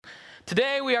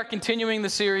Today we are continuing the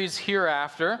series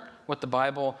Hereafter, what the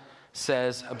Bible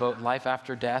says about life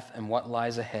after death and what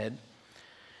lies ahead.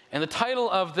 And the title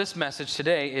of this message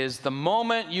today is The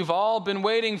Moment You've All Been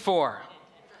Waiting For,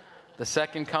 the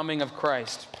Second Coming of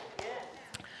Christ.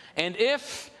 And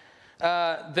if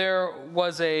there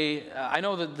was I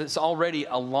know that this is already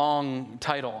a long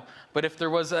title, but if there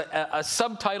was a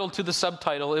subtitle to the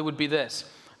subtitle, it would be this: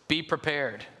 Be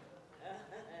Prepared.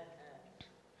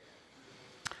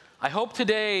 I hope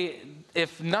today,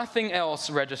 if nothing else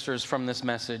registers from this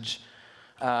message,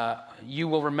 you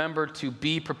will remember to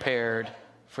be prepared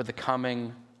for the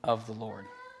coming of the Lord.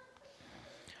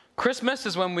 Christmas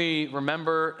is when we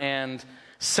remember and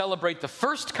celebrate the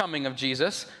first coming of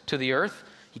Jesus to the earth.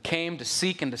 He came to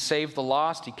seek and to save the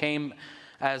lost. He came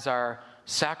as our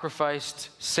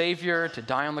sacrificed Savior to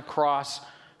die on the cross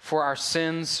for our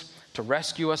sins, to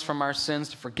rescue us from our sins,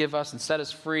 to forgive us and set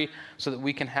us free so that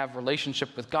we can have relationship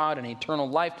with God and eternal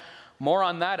life. More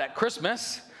on that at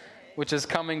Christmas, which is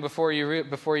coming before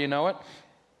you know it.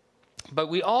 But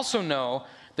we also know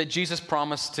that Jesus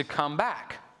promised to come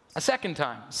back a second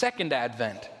time, second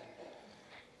advent.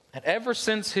 And ever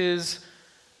since his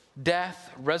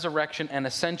death, resurrection, and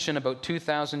ascension about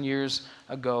 2,000 years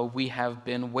ago, we have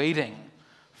been waiting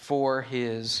for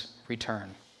his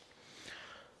return.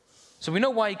 So we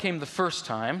know why he came the first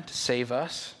time, to save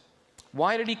us.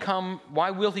 Why did he come?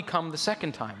 Why will he come the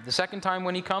second time? The second time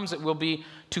when he comes, it will be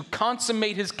to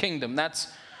consummate his kingdom. That's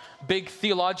big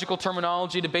theological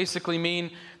terminology to basically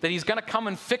mean that he's going to come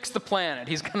and fix the planet.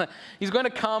 He's going to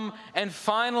come and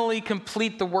finally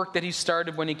complete the work that he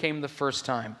started when he came the first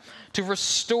time. To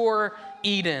restore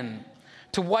Eden.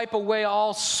 To wipe away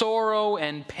all sorrow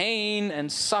and pain and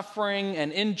suffering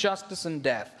and injustice and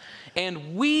death.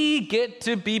 And we get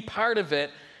to be part of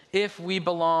it if we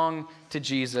belong to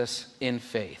Jesus in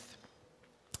faith.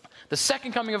 The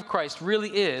second coming of Christ really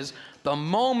is the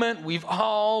moment we've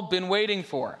all been waiting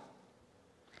for.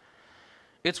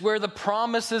 It's where the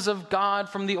promises of God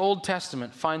from the Old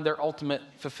Testament find their ultimate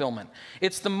fulfillment.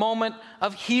 It's the moment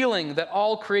of healing that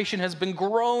all creation has been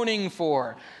groaning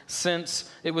for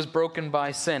since it was broken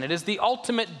by sin. It is the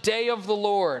ultimate day of the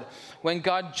Lord when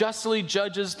God justly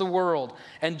judges the world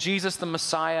and Jesus the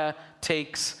Messiah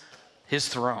takes his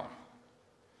throne.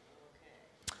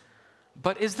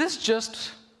 But is this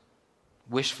just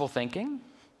wishful thinking?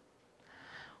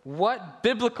 What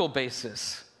biblical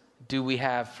basis do we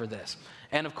have for this?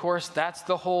 And of course, that's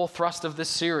the whole thrust of this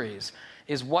series,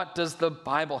 is what does the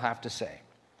Bible have to say?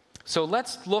 So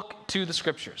let's look to the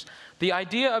scriptures. The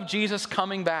idea of Jesus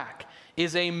coming back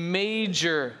is a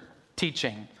major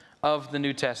teaching of the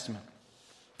New Testament.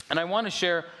 And I want to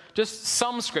share just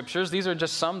some scriptures. These are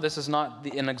just some. This is not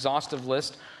an exhaustive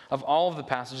list of all of the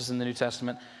passages in the New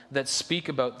Testament that speak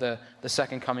about the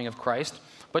second coming of Christ.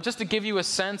 But just to give you a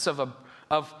sense of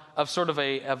a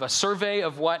survey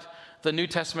of what the New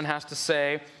Testament has to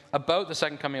say about the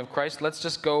second coming of Christ, let's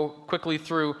just go quickly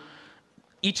through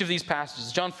each of these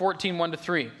passages. John 14,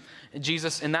 1-3.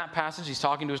 Jesus, in that passage, he's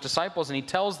talking to his disciples, and he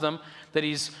tells them that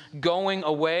he's going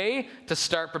away to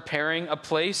start preparing a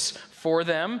place for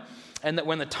them, and that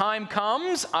when the time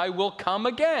comes, I will come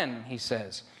again, he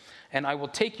says. And I will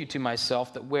take you to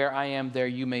myself, that where I am, there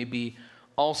you may be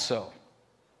also.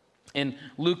 In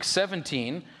Luke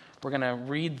 17, we're going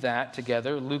to read that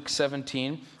together. Luke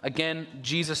 17. Again,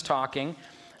 Jesus talking.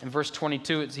 In verse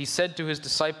 22, he said to his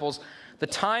disciples, "The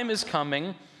time is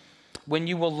coming when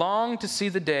you will long to see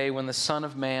the day when the Son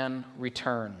of Man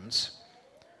returns.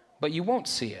 But you won't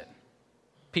see it.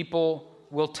 People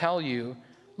will tell you,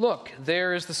 'Look,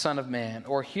 there is the Son of Man,'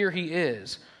 or 'Here he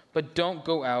is,' but don't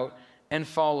go out and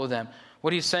follow them."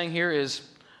 What he's saying here is,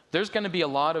 there's going to be a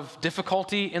lot of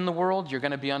difficulty in the world. You're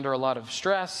going to be under a lot of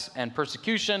stress and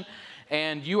persecution,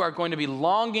 and you are going to be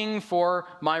longing for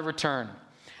my return.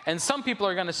 And some people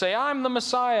are going to say, "I'm the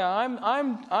Messiah.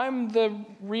 I'm the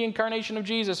reincarnation of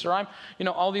Jesus," or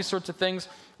all these sorts of things.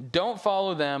 Don't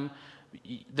follow them.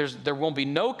 There won't be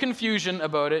no confusion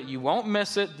about it. You won't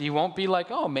miss it. You won't be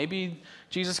like, "Oh, maybe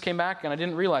Jesus came back and I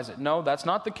didn't realize it." No, that's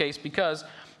not the case, because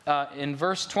in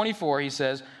verse 24, he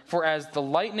says, "For as the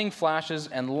lightning flashes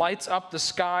and lights up the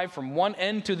sky from one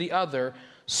end to the other,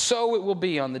 so it will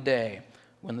be on the day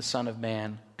when the Son of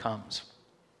Man comes."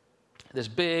 This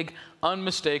big,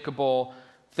 unmistakable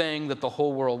thing that the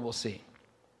whole world will see.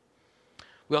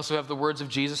 We also have the words of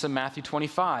Jesus in Matthew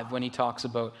 25 when he talks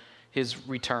about his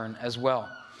return as well.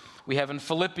 We have in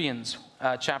Philippians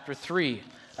chapter 3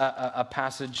 a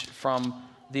passage from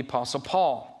the Apostle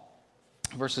Paul,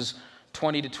 verses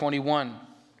 20-21.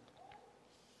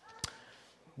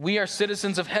 "We are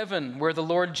citizens of heaven, where the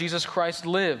Lord Jesus Christ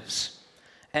lives.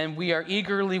 and we are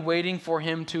eagerly waiting for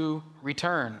him to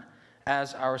return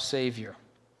as our Savior.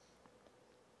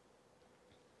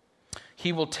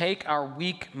 He will take our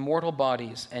weak mortal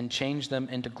bodies and change them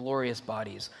into glorious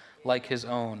bodies like his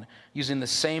own, using the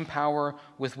same power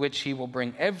with which he will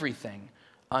bring everything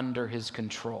under his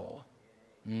control.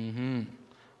 We're going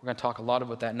to talk a lot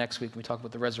about that next week when we talk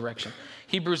about the resurrection.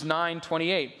 Hebrews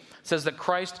 9:28 says that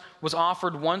Christ was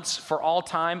offered once for all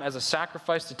time as a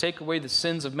sacrifice to take away the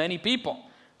sins of many people.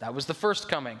 That was the first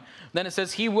coming. Then it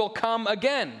says he will come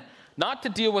again, not to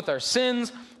deal with our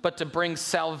sins, but to bring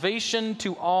salvation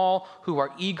to all who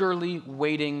are eagerly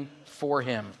waiting for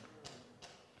him.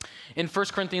 In 1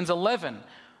 Corinthians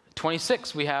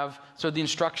 11:26, we have the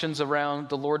instructions around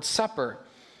the Lord's Supper.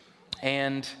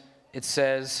 And it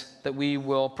says that we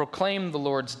will proclaim the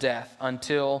Lord's death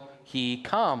until he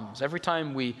comes. Every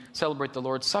time we celebrate the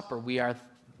Lord's Supper, we are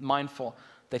mindful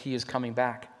that he is coming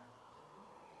back.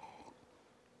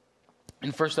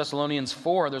 In 1 Thessalonians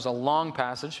 4, there's a long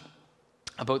passage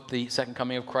about the second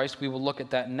coming of Christ. We will look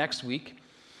at that next week.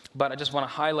 But I just want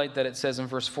to highlight that it says in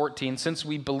verse 14, since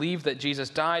we believe that Jesus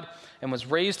died and was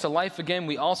raised to life again,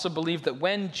 we also believe that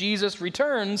when Jesus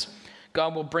returns,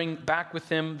 God will bring back with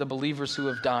him the believers who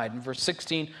have died. In verse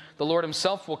 16, the Lord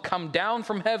himself will come down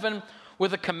from heaven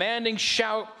with a commanding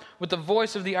shout, with the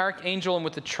voice of the archangel, and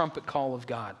with the trumpet call of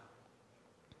God.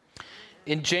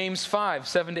 In James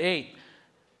 5:7-8,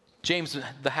 James,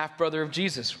 the half-brother of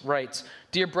Jesus, writes,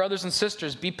 dear brothers and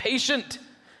sisters, be patient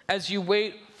as you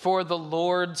wait for the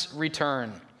Lord's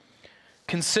return.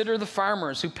 Consider the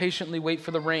farmers who patiently wait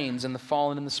for the rains in the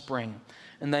fall and in the spring,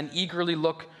 and then eagerly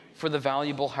look for the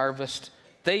valuable harvest.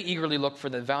 They eagerly look for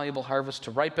the valuable harvest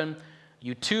to ripen.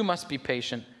 You too must be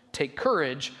patient. Take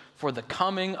courage, for the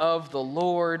coming of the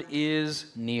Lord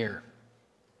is near.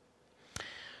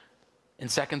 In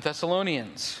 2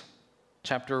 Thessalonians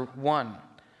chapter 1,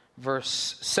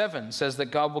 verse 7 says that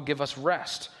God will give us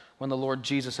rest when the Lord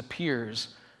Jesus appears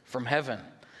from heaven.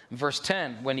 In verse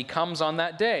 10, when he comes on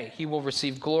that day, he will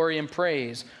receive glory and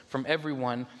praise from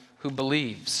everyone who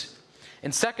believes.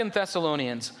 In 2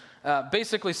 Thessalonians,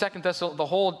 the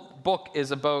whole book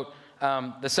is about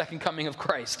the second coming of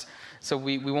Christ. So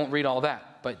we won't read all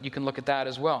that, but you can look at that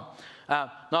as well.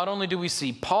 Not only do we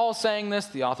see Paul saying this,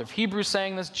 the author of Hebrews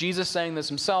saying this, Jesus saying this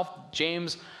himself,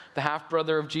 James, the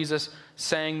half-brother of Jesus,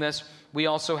 saying this, we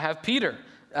also have Peter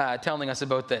telling us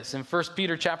about this. In 1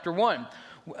 Peter chapter 1,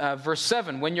 verse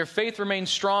 7, when your faith remains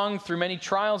strong through many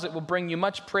trials, it will bring you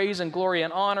much praise and glory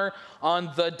and honor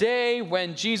on the day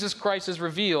when Jesus Christ is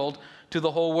revealed to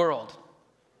the whole world.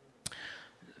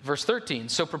 Verse 13,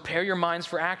 so prepare your minds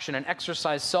for action and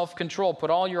exercise self-control. Put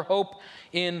all your hope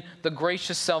in the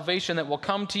gracious salvation that will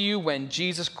come to you when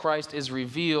Jesus Christ is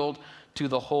revealed to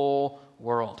the whole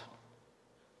world.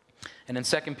 And in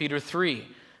 2 Peter 3,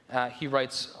 he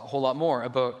writes a whole lot more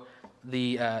about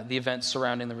the events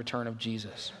surrounding the return of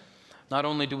Jesus. Not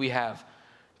only do we have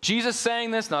Jesus saying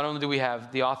this, not only do we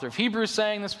have the author of Hebrews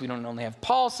saying this, we don't only have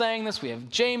Paul saying this, we have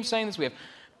James saying this, we have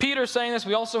Peter saying this,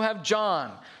 we also have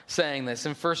John saying this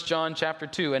in 1 John chapter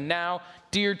 2. And now,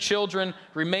 dear children,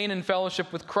 remain in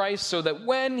fellowship with Christ so that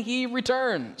when he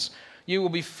returns, you will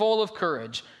be full of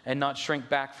courage and not shrink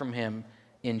back from him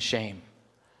in shame.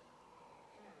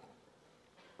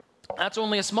 That's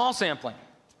only a small sampling,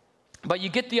 but you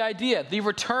get the idea. The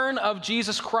return of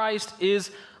Jesus Christ is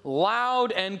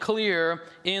loud and clear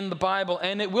in the Bible,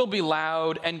 and it will be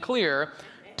loud and clear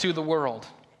to the world.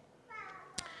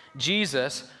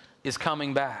 Jesus is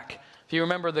coming back. If you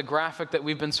remember the graphic that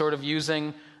we've been sort of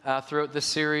using throughout this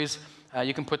series,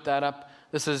 you can put that up.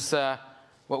 This is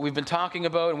what we've been talking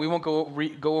about, and we won't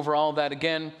go over all of that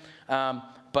again,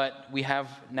 but we have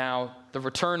now the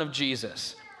return of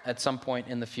Jesus at some point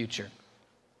in the future.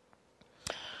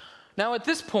 Now, at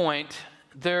this point,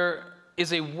 there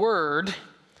is a word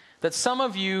that some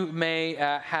of you may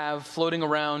have floating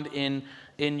around in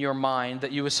your mind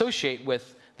that you associate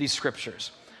with these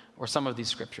scriptures, or some of these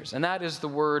scriptures, and that is the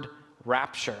word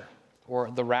rapture, or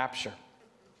the rapture.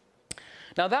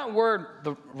 Now, that word,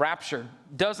 the rapture,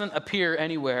 doesn't appear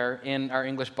anywhere in our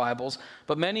English Bibles,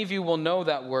 but many of you will know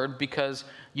that word because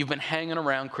you've been hanging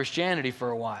around Christianity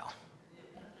for a while.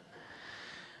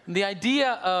 The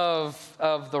idea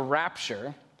of the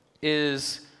rapture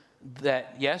is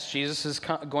that, yes, Jesus is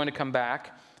going to come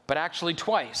back, but actually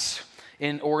twice,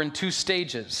 in two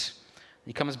stages.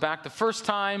 He comes back the first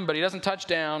time, but he doesn't touch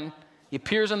down. He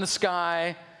appears in the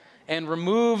sky and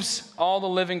removes all the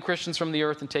living Christians from the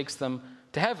earth and takes them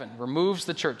to heaven, removes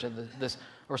the church,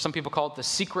 or some people call it the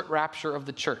secret rapture of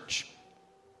the church.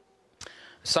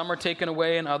 Some are taken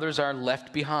away and others are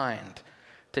left behind.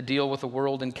 to deal with a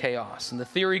world in chaos. And the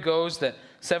theory goes that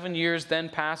 7 years then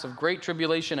pass of great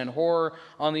tribulation and horror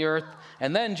on the earth,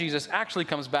 and then Jesus actually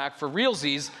comes back for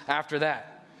realsies after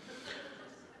that.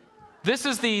 This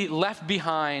is the Left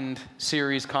Behind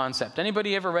series concept.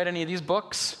 Anybody ever read any of these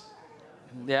books?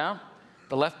 Yeah?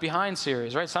 The Left Behind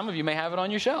series, right? Some of you may have it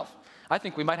on your shelf. I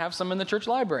think we might have some in the church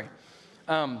library.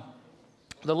 The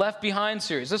Left Behind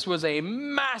series. This was a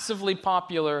massively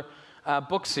popular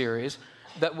book series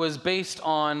that was based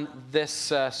on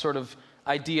this sort of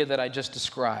idea that I just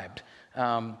described,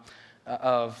 of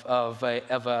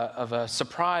a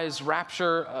surprise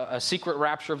rapture, a secret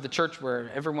rapture of the church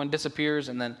where everyone disappears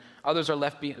and then others are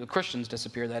left behind. Christians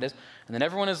disappear, that is, and then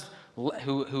everyone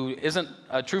who isn't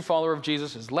a true follower of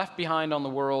Jesus is left behind on the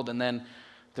world, and then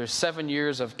there's 7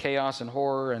 years of chaos and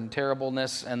horror and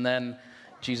terribleness, and then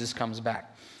Jesus comes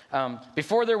back.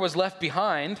 Before there was Left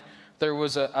Behind, there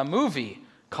was a movie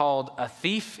called A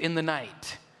Thief in the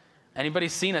Night. Anybody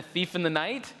seen A Thief in the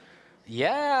Night?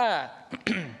 Yeah.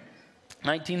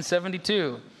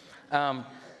 1972.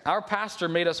 Our pastor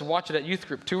made us watch it at youth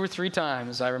group 2 or 3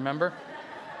 times, I remember.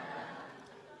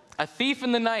 A Thief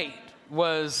in the Night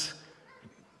was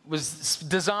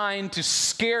designed to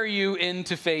scare you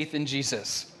into faith in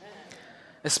Jesus.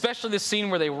 Especially the scene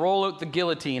where they roll out the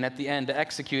guillotine at the end to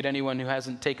execute anyone who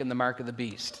hasn't taken the mark of the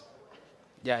beast.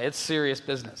 Yeah, it's serious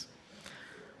business.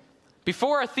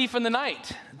 Before A Thief in the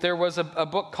Night, there was a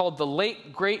book called The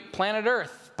Late Great Planet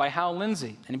Earth by Hal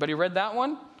Lindsey. Anybody read that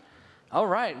one? All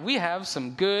right, we have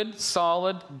some good,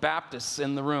 solid Baptists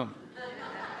in the room.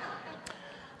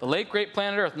 The Late Great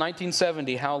Planet Earth,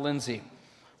 1970, Hal Lindsey.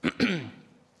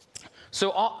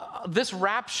 So this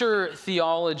rapture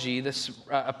theology, this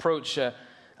approach,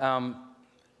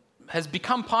 has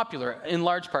become popular in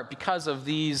large part because of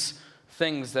these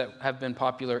things that have been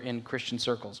popular in Christian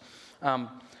circles.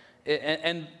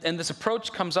 And this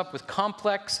approach comes up with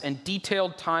complex and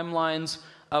detailed timelines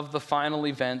of the final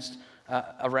events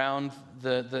around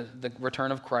the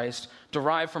return of Christ,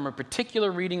 derived from a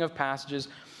particular reading of passages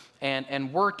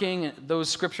and working those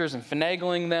scriptures and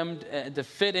finagling them to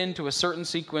fit into a certain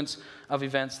sequence of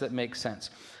events that make sense.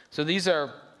 So these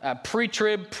are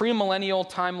pre-trib, premillennial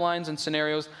timelines and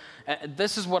scenarios.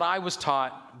 This is what I was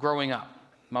taught growing up.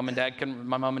 My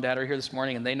mom and dad are here this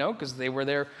morning, and they know because they were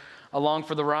there along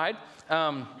for the ride.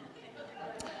 But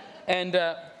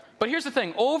here's the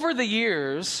thing. Over the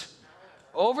years,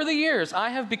 I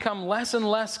have become less and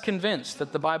less convinced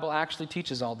that the Bible actually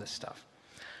teaches all this stuff.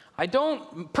 I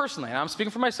don't, personally, and I'm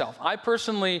speaking for myself, I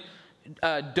personally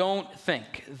don't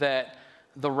think that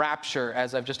the rapture,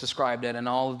 as I've just described it, and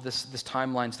all of this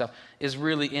timeline stuff, is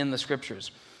really in the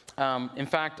Scriptures. In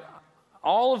fact,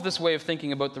 all of this way of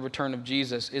thinking about the return of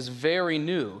Jesus is very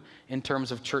new in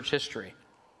terms of church history.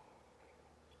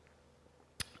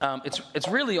 It's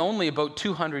really only about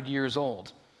 200 years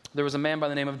old. There was a man by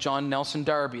the name of John Nelson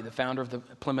Darby, the founder of the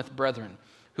Plymouth Brethren,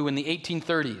 who in the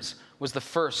 1830s was the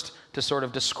first to sort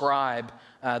of describe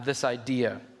this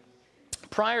idea.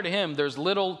 Prior to him, there's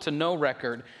little to no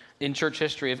record in church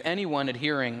history of anyone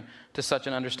adhering to such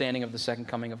an understanding of the second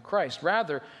coming of Christ.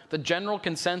 Rather, the general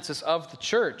consensus of the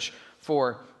church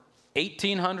for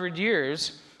 1,800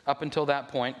 years up until that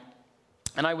point,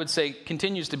 and I would say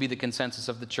continues to be the consensus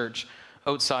of the church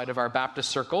outside of our Baptist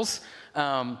circles,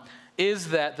 is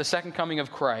that the second coming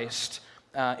of Christ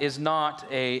is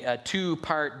not a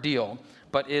two-part deal,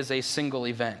 but is a single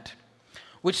event,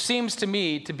 which seems to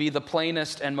me to be the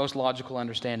plainest and most logical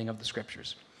understanding of the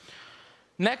Scriptures.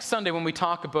 Next Sunday, when we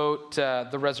talk about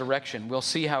the resurrection, we'll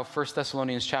see how 1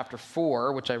 Thessalonians chapter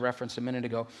 4, which I referenced a minute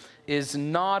ago, is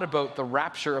not about the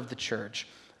rapture of the church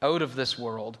out of this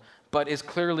world, but is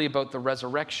clearly about the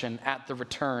resurrection at the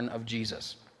return of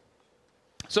Jesus.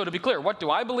 So to be clear, what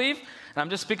do I believe? And I'm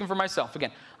just speaking for myself.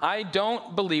 Again, I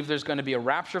don't believe there's going to be a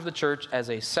rapture of the church as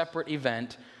a separate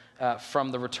event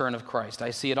from the return of Christ.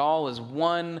 I see it all as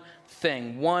one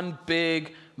thing, one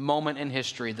big moment in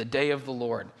history, the day of the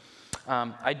Lord.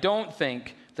 I don't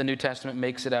think the New Testament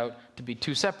makes it out to be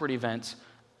two separate events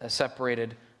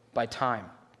separated by time.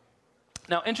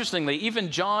 Now, interestingly,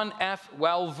 even John F.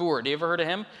 Walvoord, you ever heard of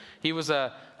him? He was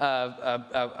a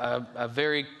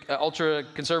very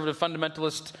ultra-conservative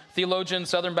fundamentalist theologian,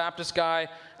 Southern Baptist guy,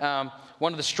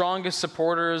 one of the strongest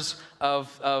supporters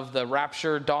of the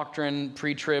rapture doctrine,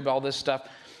 pre-trib, all this stuff.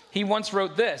 He once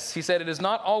wrote this. He said, "It is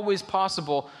not always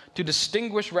possible to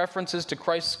distinguish references to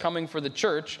Christ's coming for the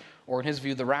church, or in his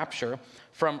view, the rapture,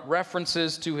 from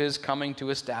references to his coming to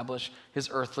establish his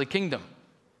earthly kingdom."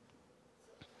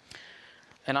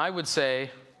 And I would say,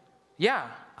 yeah,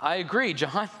 I agree,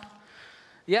 John.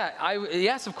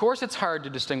 Yes, of course it's hard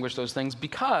to distinguish those things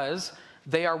because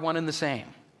they are one and the same.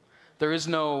 There is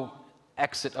no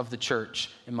exit of the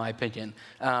church, in my opinion,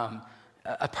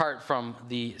 apart from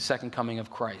the second coming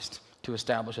of Christ to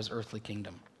establish his earthly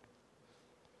kingdom.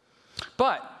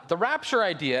 But the rapture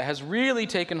idea has really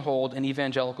taken hold in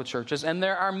evangelical churches, and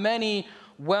there are many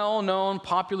well-known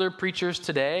popular preachers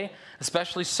today,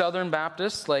 especially Southern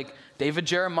Baptists like David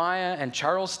Jeremiah and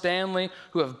Charles Stanley,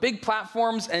 who have big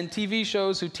platforms and TV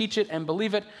shows who teach it and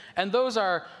believe it. And those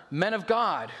are men of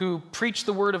God who preach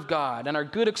the word of God and are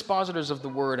good expositors of the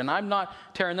word. And I'm not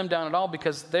tearing them down at all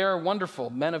because they're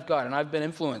wonderful men of God, and I've been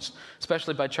influenced,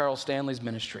 especially by Charles Stanley's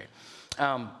ministry.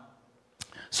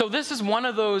 So this is one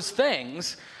of those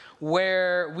things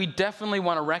where we definitely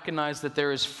want to recognize that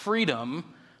there is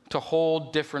freedom to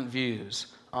hold different views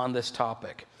on this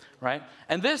topic, right?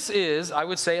 And this is, I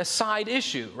would say, a side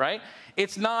issue, right?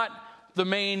 It's not the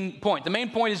main point. The main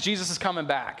point is Jesus is coming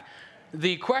back.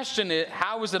 The question is,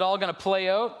 how is it all going to play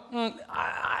out?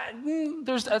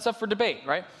 That's up for debate,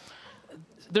 right?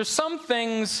 There's some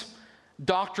things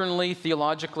doctrinally,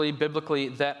 theologically, biblically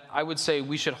that I would say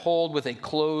we should hold with a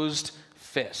closed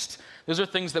fist. Those are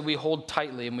things that we hold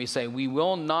tightly and we say, we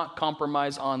will not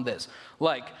compromise on this.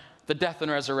 Like the death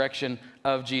and resurrection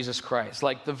of Jesus Christ,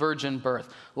 like the virgin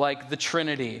birth, like the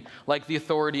Trinity, like the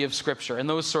authority of Scripture, and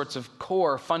those sorts of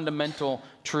core fundamental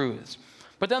truths.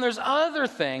 But then there's other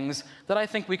things that I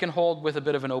think we can hold with a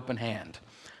bit of an open hand.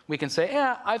 We can say,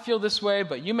 yeah, I feel this way,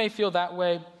 but you may feel that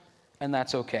way, and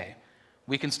that's okay.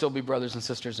 We can still be brothers and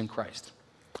sisters in Christ.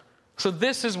 So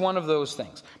this is one of those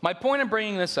things. My point in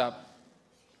bringing this up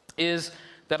is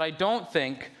that I don't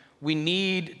think we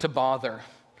need to bother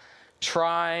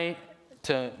trying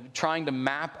to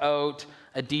map out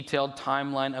a detailed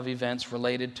timeline of events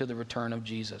related to the return of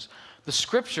Jesus. The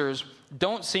Scriptures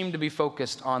don't seem to be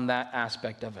focused on that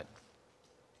aspect of it.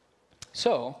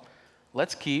 So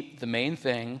let's keep the main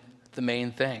thing the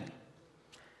main thing.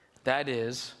 That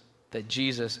is that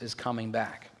Jesus is coming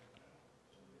back.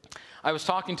 I was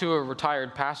talking to a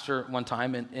retired pastor one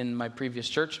time in my previous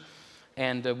church,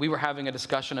 and we were having a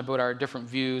discussion about our different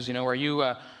views. You know, are you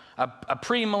a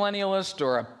pre-millennialist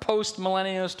or a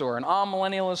post-millennialist or an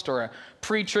amillennialist or a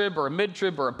pre-trib or a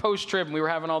mid-trib or a post-trib? And we were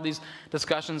having all these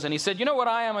discussions, and he said, you know what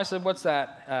I am? I said, what's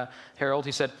that, Harold?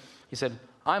 He said,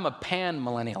 I'm a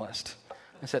pan-millennialist.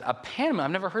 I said, a pan? I've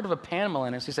never heard of a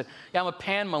pan-millennialist. He said, yeah, I'm a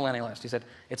pan-millennialist. He said,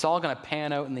 it's all going to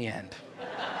pan out in the end.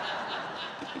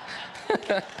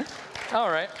 All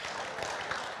right.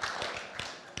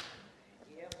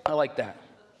 I like that.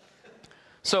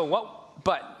 So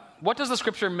what does the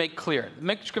Scripture make clear?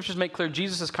 The Scriptures make clear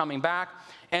Jesus is coming back,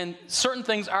 and certain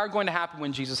things are going to happen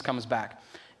when Jesus comes back,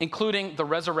 including the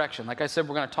resurrection. Like I said,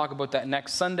 we're going to talk about that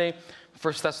next Sunday.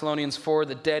 1 Thessalonians 4,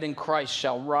 the dead in Christ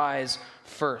shall rise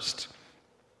first.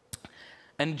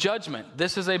 And judgment,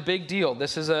 this is a big deal. We're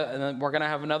going to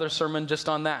have another sermon just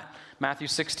on that. Matthew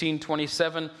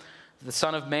 16:27, the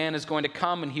Son of Man is going to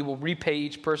come, and he will repay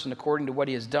each person according to what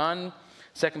he has done.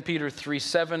 2 Peter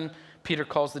 3:7, Peter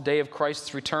calls the day of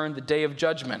Christ's return the day of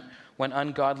judgment, when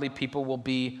ungodly people will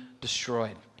be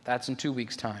destroyed. That's in 2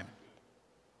 weeks' time.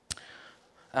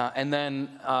 And then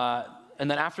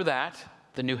after that,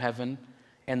 the new heaven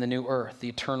and the new earth, the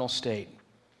eternal state.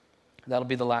 That'll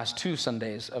be the last 2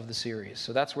 Sundays of the series.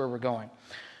 So that's where we're going.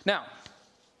 Now,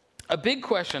 a big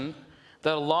question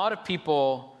that a lot of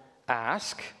people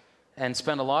ask and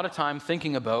spend a lot of time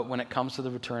thinking about when it comes to the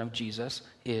return of Jesus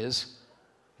is,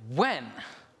 when?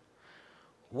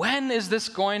 When is this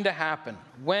going to happen?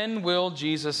 When will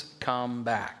Jesus come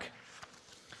back?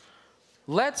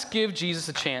 Let's give Jesus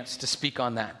a chance to speak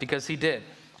on that, because he did.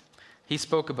 He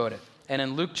spoke about it. And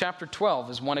in Luke chapter 12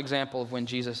 is one example of when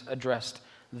Jesus addressed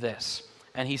this.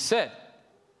 And he said,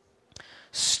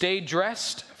 stay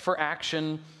dressed for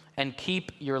action and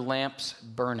keep your lamps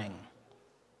burning.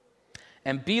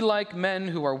 And be like men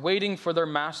who are waiting for their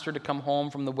master to come home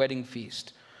from the wedding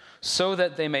feast, so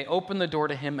that they may open the door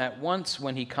to him at once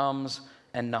when he comes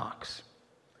and knocks.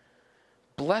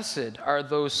 Blessed are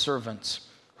those servants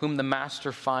whom the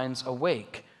master finds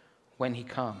awake when he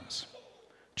comes.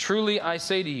 Truly I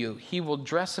say to you, he will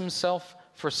dress himself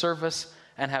for service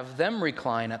and have them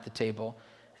recline at the table,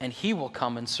 and he will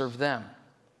come and serve them.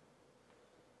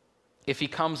 If he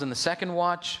comes in the second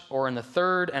watch or in the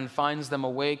third and finds them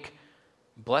awake,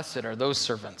 blessed are those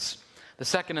servants. The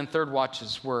second and third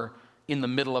watches were in the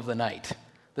middle of the night.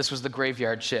 This was the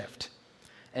graveyard shift.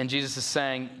 And Jesus is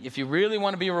saying, if you really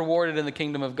want to be rewarded in the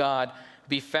kingdom of God,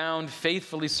 be found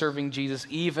faithfully serving Jesus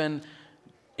even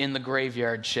in the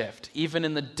graveyard shift, even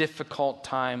in the difficult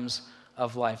times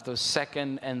of life, those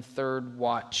second and third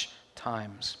watch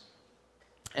times.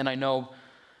 And I know,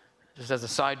 just as a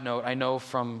side note, I know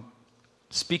from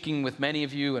speaking with many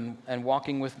of you and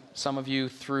walking with some of you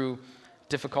through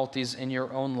difficulties in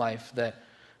your own life, that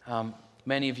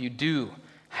many of you do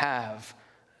have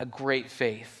a great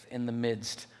faith in the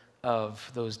midst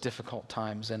of those difficult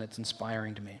times, and it's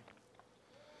inspiring to me.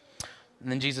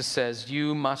 And then Jesus says,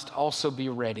 you must also be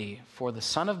ready, for the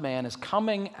Son of Man is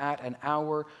coming at an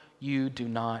hour you do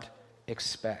not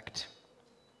expect.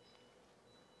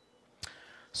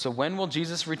 So when will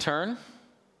Jesus return?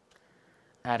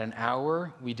 At an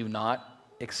hour we do not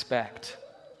expect.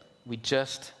 We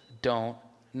just don't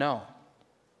know.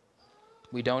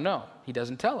 We don't know. He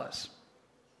doesn't tell us.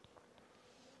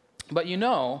 But you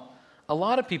know, a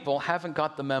lot of people haven't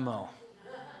got the memo.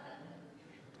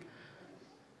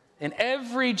 In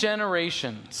every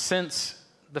generation since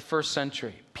the first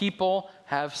century, people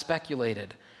have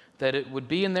speculated that it would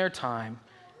be in their time,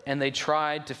 and they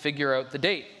tried to figure out the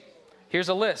date. Here's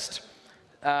a list.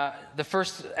 The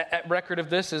first record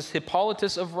of this is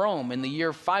Hippolytus of Rome in the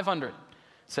year 500.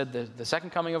 Said the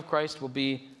second coming of Christ will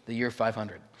be the year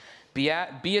 500.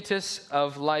 Beatus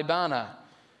of Libana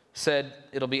said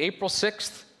it'll be April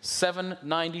 6th,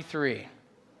 793.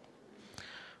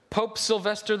 Pope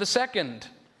Sylvester II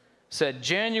said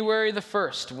January the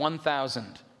 1st,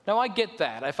 1000. Now I get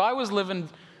that. If I was living,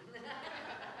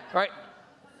 right,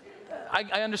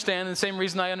 I understand, the same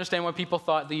reason I understand why people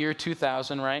thought the year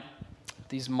 2000, right?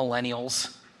 These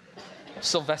millennials.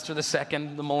 Sylvester II,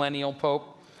 the millennial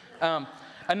pope.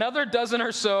 Another dozen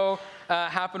or so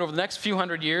happened over the next few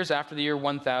hundred years after the year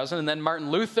 1000. And then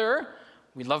Martin Luther,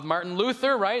 we love Martin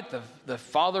Luther, right? The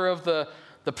father of the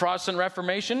Protestant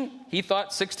Reformation. He thought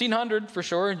 1600 for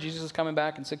sure, and Jesus is coming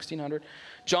back in 1600.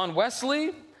 John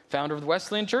Wesley, founder of the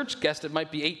Wesleyan Church, guessed it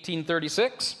might be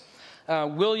 1836.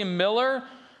 William Miller,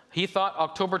 he thought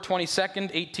October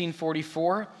 22nd,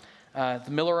 1844.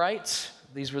 The Millerites,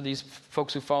 these were these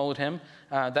folks who followed him.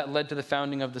 That led to the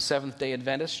founding of the Seventh-day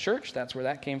Adventist Church. That's where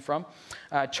that came from.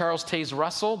 Charles Taze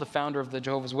Russell, the founder of the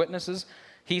Jehovah's Witnesses,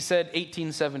 he said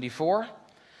 1874.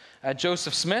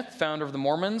 Joseph Smith, founder of the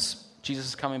Mormons, Jesus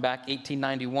is coming back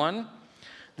 1891.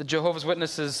 The Jehovah's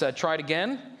Witnesses tried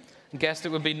again and guessed it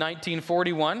would be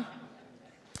 1941.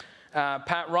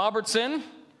 Pat Robertson,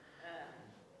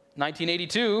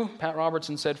 1982, Pat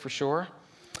Robertson said for sure.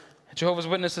 Jehovah's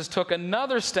Witnesses took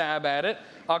another stab at it,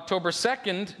 October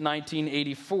 2nd,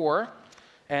 1984,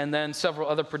 and then several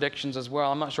other predictions as well.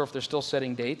 I'm not sure if they're still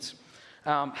setting dates.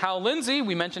 Hal Lindsey,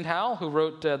 we mentioned Hal, who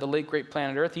wrote The Late Great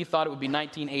Planet Earth. He thought it would be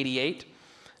 1988.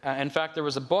 In fact, there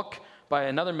was a book by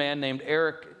another man named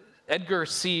Edgar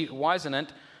C. Whisenant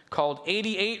called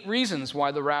 88 Reasons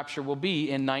Why the Rapture Will Be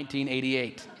in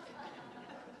 1988.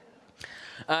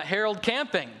 Harold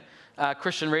Camping,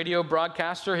 Christian radio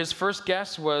broadcaster, his first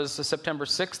guess was September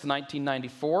 6th,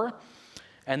 1994,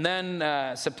 and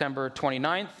then September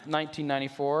 29th,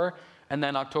 1994, and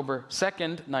then October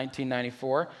 2nd,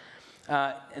 1994.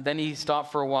 And then he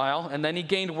stopped for a while, and then he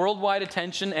gained worldwide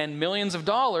attention and millions of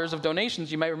dollars of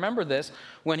donations. You might remember this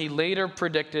when he later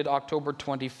predicted October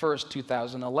 21st,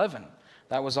 2011.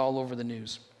 That was all over the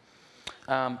news.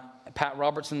 Pat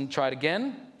Robertson tried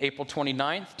again. April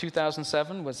 29th,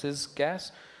 2007 was his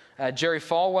guess. Jerry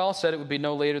Falwell said it would be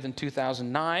no later than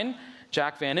 2009.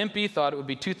 Jack Van Impe thought it would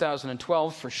be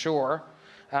 2012 for sure.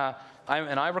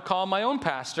 I recall my own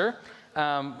pastor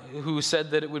who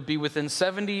said that it would be within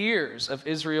 70 years of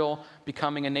Israel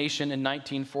becoming a nation in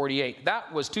 1948.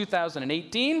 That was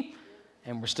 2018,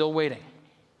 and we're still waiting.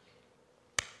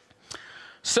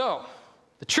 So,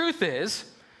 the truth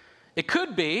is, it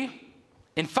could be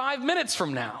in 5 minutes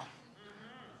from now.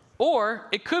 Or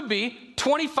it could be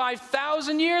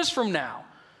 25,000 years from now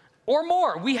or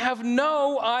more. We have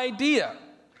no idea.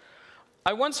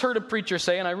 I once heard a preacher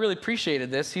say, and I really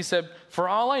appreciated this, he said, for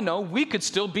all I know, we could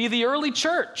still be the early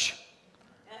church.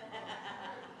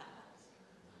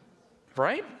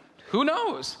 Right? Who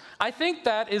knows? I think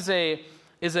that is a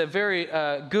very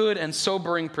good and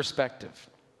sobering perspective.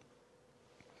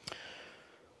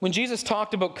 When Jesus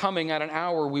talked about coming at an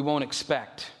hour we won't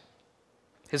expect,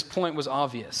 his point was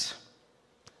obvious.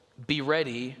 Be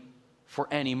ready for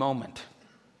any moment.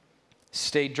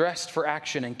 Stay dressed for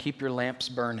action and keep your lamps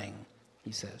burning,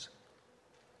 he says.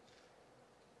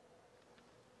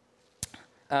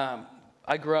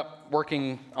 I grew up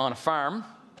working on a farm,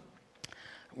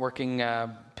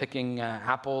 picking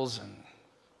apples and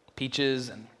peaches,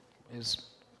 and it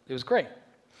was great.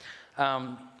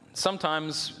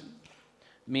 Sometimes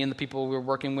me and the people we were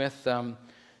working with,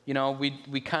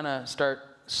 we kind of start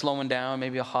slowing down,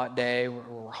 maybe a hot day,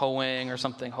 we're hoeing or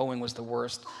something. Hoeing was the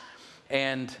worst.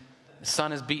 And the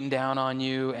sun is beating down on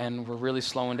you, and we're really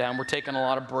slowing down. We're taking a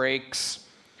lot of breaks,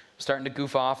 starting to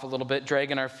goof off a little bit,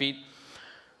 dragging our feet.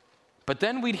 But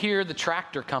then we'd hear the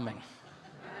tractor coming.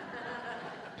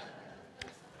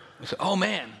 We say, oh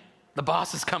man, the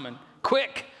boss is coming.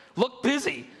 Quick, look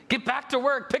busy. Get back to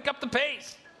work. Pick up the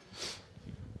pace.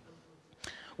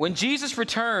 When Jesus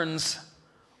returns,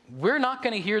 we're not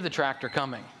going to hear the tractor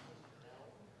coming.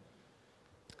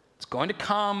 It's going to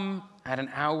come at an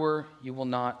hour you will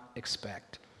not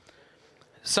expect.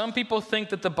 Some people think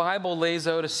that the Bible lays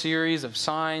out a series of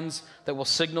signs that will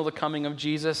signal the coming of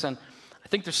Jesus, and I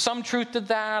think there's some truth to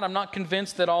that. I'm not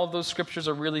convinced that all of those scriptures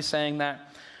are really saying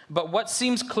that. But what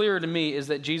seems clear to me is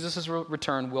that Jesus'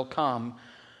 return will come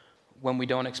when we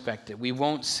don't expect it. We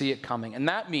won't see it coming. And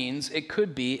that means it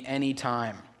could be any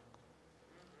time.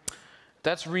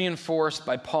 That's reinforced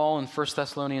by Paul in 1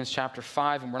 Thessalonians chapter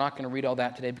 5, and we're not going to read all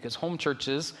that today because home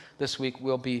churches this week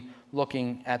will be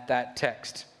looking at that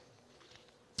text.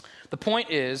 The point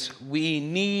is, we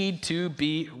need to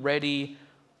be ready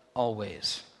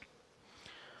always.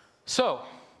 So,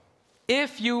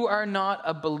 if you are not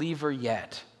a believer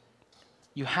yet,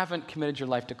 you haven't committed your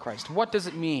life to Christ, what does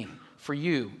it mean for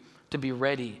you to be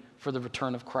ready for the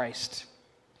return of Christ?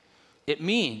 It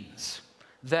means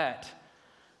that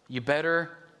you better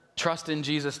trust in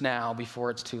Jesus now before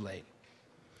it's too late.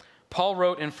 Paul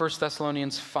wrote in 1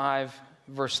 Thessalonians 5,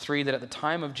 verse 3, that at the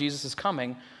time of Jesus'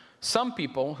 coming, some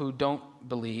people who don't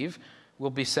believe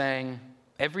will be saying,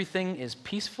 everything is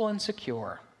peaceful and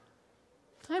secure.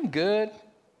 I'm good.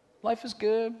 Life is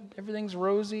good. Everything's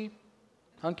rosy,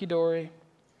 hunky-dory.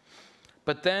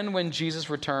 But then when Jesus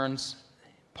returns,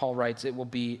 Paul writes, it will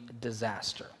be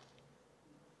disaster.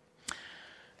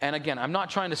 And again, I'm not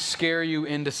trying to scare you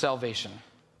into salvation,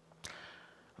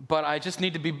 but I just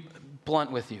need to be blunt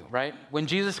with you, right? When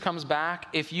Jesus comes back,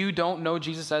 if you don't know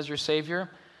Jesus as your Savior,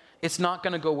 it's not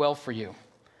going to go well for you.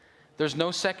 There's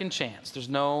no second chance. There's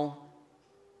no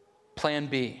plan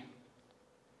B.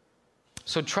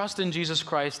 So trust in Jesus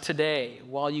Christ today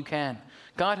while you can.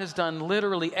 God has done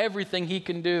literally everything he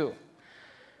can do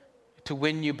to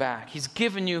win you back. He's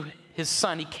given you his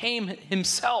Son. He came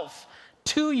himself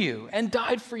to you and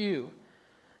died for you,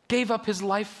 gave up his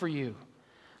life for you,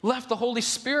 left the Holy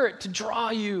Spirit to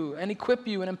draw you and equip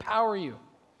you and empower you.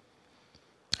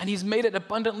 And he's made it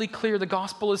abundantly clear the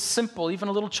gospel is simple. Even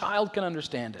a little child can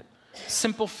understand it.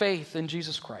 Simple faith in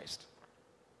Jesus Christ.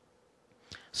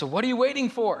 So what are you waiting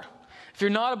for? If you're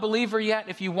not a believer yet,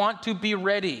 if you want to be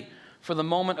ready for the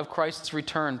moment of Christ's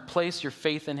return, place your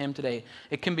faith in him today.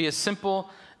 It can be as simple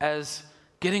as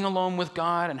getting alone with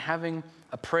God and having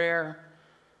a prayer,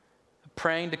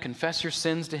 praying to confess your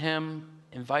sins to him,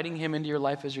 inviting him into your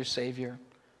life as your Savior.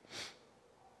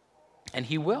 And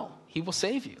he will. He will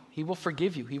save you. He will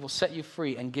forgive you. He will set you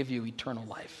free and give you eternal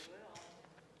life.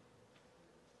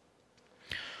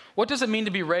 What does it mean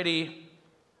to be ready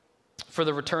for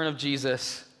the return of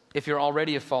Jesus if you're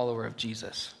already a follower of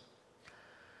Jesus?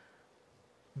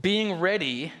 Being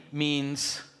ready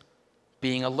means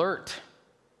being alert.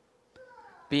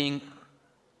 Being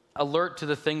alert to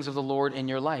the things of the Lord in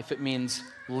your life. It means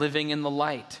living in the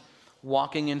light,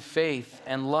 walking in faith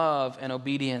and love and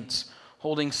obedience,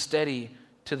 holding steady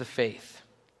to the faith.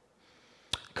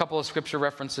 A couple of scripture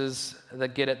references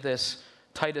that get at this.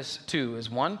 Titus 2 is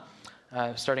one,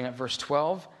 starting at verse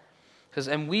 12. It says,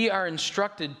 and we are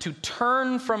instructed to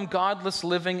turn from godless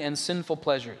living and sinful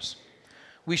pleasures.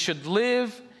 We should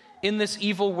live in this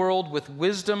evil world with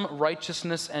wisdom,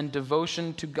 righteousness, and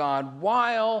devotion to God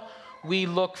while we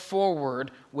look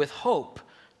forward with hope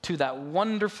to that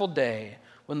wonderful day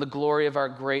when the glory of our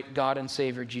great God and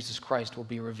Savior Jesus Christ will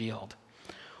be revealed.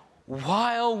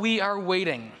 While we are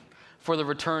waiting for the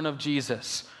return of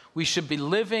Jesus, we should be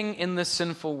living in this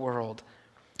sinful world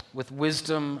with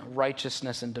wisdom,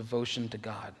 righteousness, and devotion to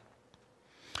God.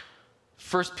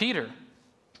 1 Peter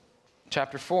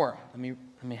chapter 4. Let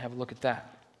me have a look at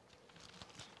that.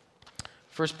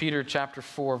 1 Peter chapter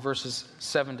 4, verses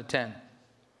 7 to 10.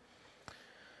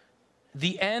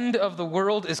 The end of the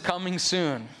world is coming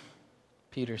soon,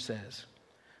 Peter says.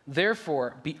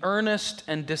 Therefore, be earnest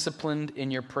and disciplined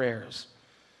in your prayers.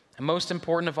 And most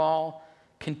important of all,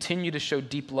 continue to show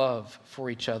deep love for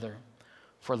each other,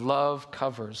 for love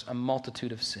covers a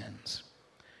multitude of sins.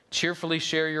 Cheerfully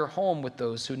share your home with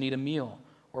those who need a meal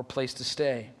or place to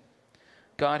stay.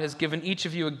 God has given each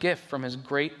of you a gift from his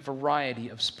great variety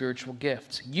of spiritual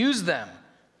gifts. Use them.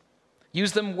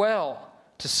 Use them well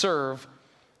to serve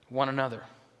one another.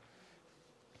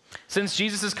 Since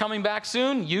Jesus is coming back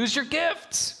soon, use your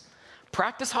gifts.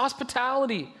 Practice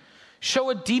hospitality.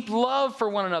 Show a deep love for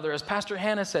one another. As Pastor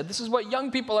Hannah said, this is what young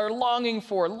people are longing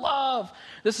for, love.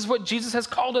 This is what Jesus has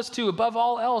called us to, above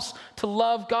all else, to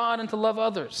love God and to love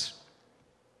others.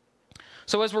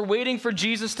 So as we're waiting for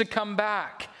Jesus to come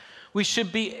back, We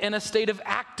should be in a state of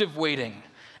active waiting,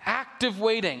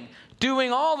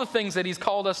 doing all the things that he's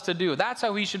called us to do. That's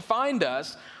how he should find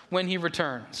us when he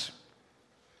returns.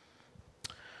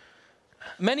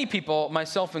 Many people,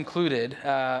 myself included,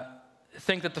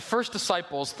 think that the first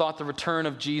disciples thought the return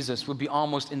of Jesus would be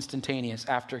almost instantaneous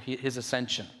after his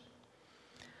ascension.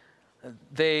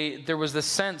 There was this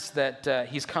sense that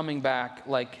he's coming back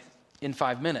like in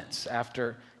 5 minutes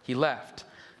after he left.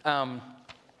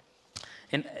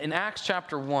 In Acts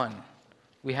chapter 1,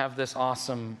 we have this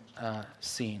awesome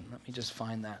scene. Let me just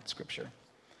find that scripture.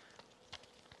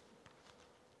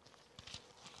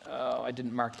 Oh, I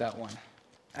didn't mark that one.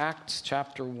 Acts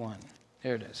chapter 1.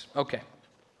 There it is. Okay.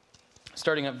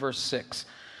 Starting at verse 6.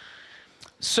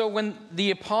 So when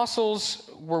the apostles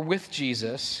were with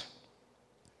Jesus,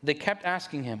 they kept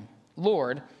asking him,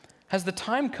 Lord, has the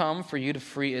time come for you to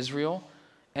free Israel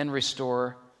and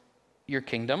restore your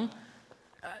kingdom?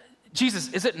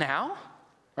 Jesus, is it now?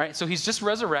 Right? So he's just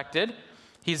resurrected.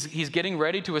 He's getting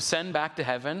ready to ascend back to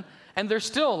heaven. And they're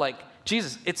still like,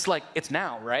 Jesus, it's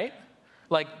now, right?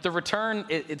 Like the return,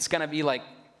 it's going to be like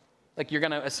you're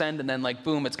going to ascend and then like,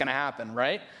 boom, it's going to happen,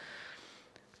 right?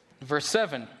 Verse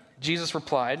 7, Jesus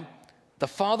replied, the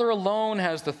Father alone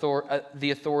has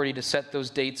the authority to set those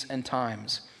dates and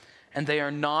times, and they are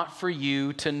not for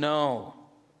you to know.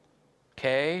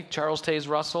 Okay, Charles Taze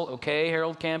Russell, okay,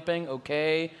 Harold Camping,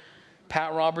 okay,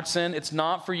 Pat Robertson, it's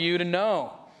not for you to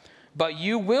know. But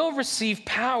you will receive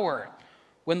power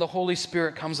when the Holy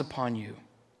Spirit comes upon you.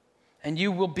 And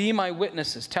you will be my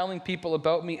witnesses, telling people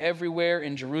about me everywhere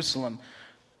in Jerusalem,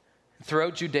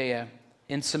 throughout Judea,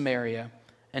 in Samaria,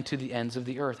 and to the ends of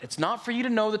the earth. It's not for you to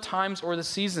know the times or the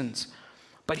seasons.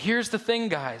 But here's the thing,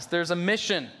 guys. There's a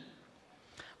mission.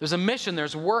 There's a mission.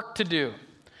 There's work to do.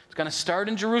 It's going to start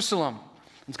in Jerusalem.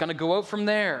 It's going to go out from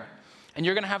there. And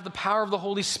you're going to have the power of the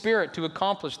Holy Spirit to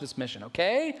accomplish this mission,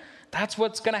 okay? That's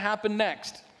what's going to happen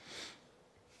next.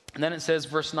 And then it says,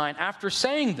 verse 9, after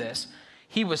saying this,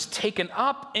 he was taken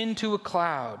up into a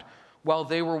cloud while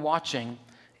they were watching,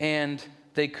 and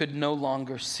they could no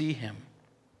longer see him.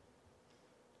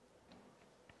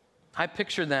 I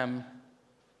picture them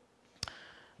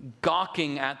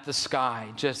gawking at the sky,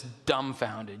 just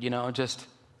dumbfounded, just,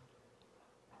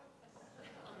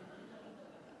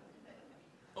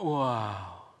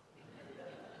 wow.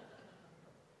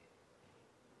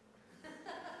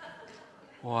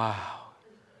 Wow.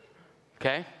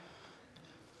 Okay?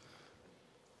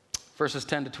 Verses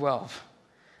 10 to 12.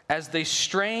 As they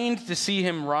strained to see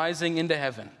him rising into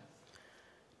heaven,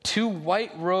 2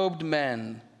 white-robed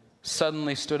men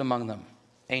suddenly stood among them,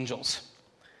 angels.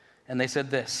 And they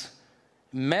said this,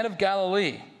 men of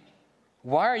Galilee,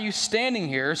 why are you standing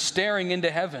here staring into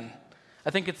heaven?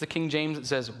 I think it's the King James that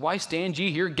says, why stand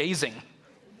ye here gazing?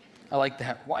 I like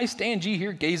that. Why stand ye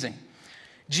here gazing?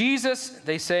 Jesus,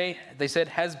 they said,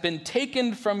 has been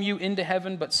taken from you into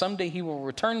heaven, but someday he will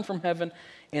return from heaven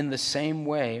in the same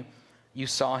way you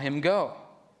saw him go.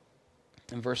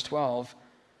 In verse 12,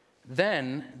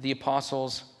 then the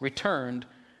apostles returned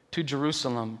to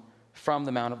Jerusalem from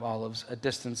the Mount of Olives, a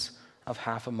distance of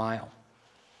 1/2 mile.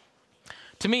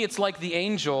 To me, it's like the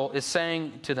angel is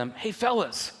saying to them, hey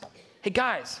fellas, hey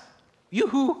guys,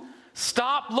 you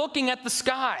stop looking at the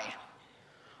sky.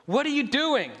 What are you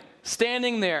doing?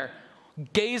 Standing there,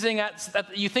 gazing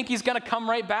at you think he's going to come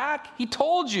right back? He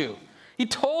told you.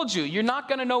 You're not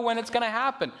going to know when it's going to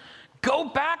happen. Go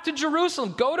back to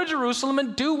Jerusalem. Go to Jerusalem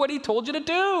and do what he told you to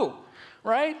do,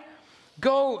 right?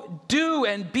 Go do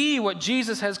and be what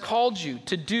Jesus has called you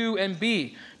to do and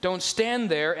be. Don't stand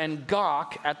there and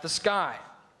gawk at the sky.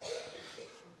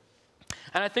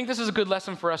 And I think this is a good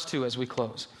lesson for us too as we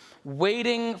close.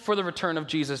 Waiting for the return of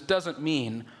Jesus doesn't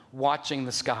mean watching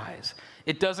the skies.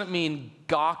 It doesn't mean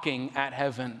gawking at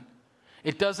heaven.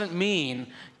 It doesn't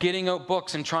mean getting out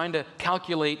books and trying to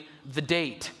calculate the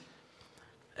date.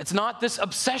 It's not this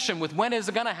obsession with when is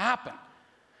it going to happen.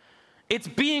 It's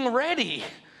being ready.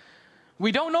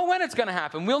 We don't know when it's going to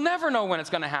happen. We'll never know when it's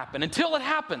going to happen until it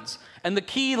happens. And the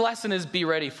key lesson is be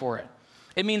ready for it.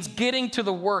 It means getting to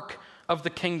the work of the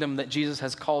kingdom that Jesus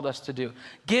has called us to do.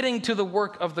 Getting to the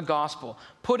work of the gospel.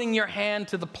 Putting your hand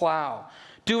to the plow.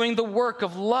 Doing the work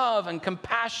of love and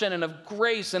compassion and of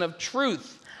grace and of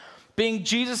truth. Being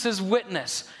Jesus'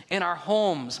 witness in our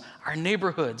homes, our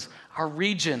neighborhoods, our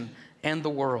region, and the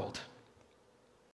world.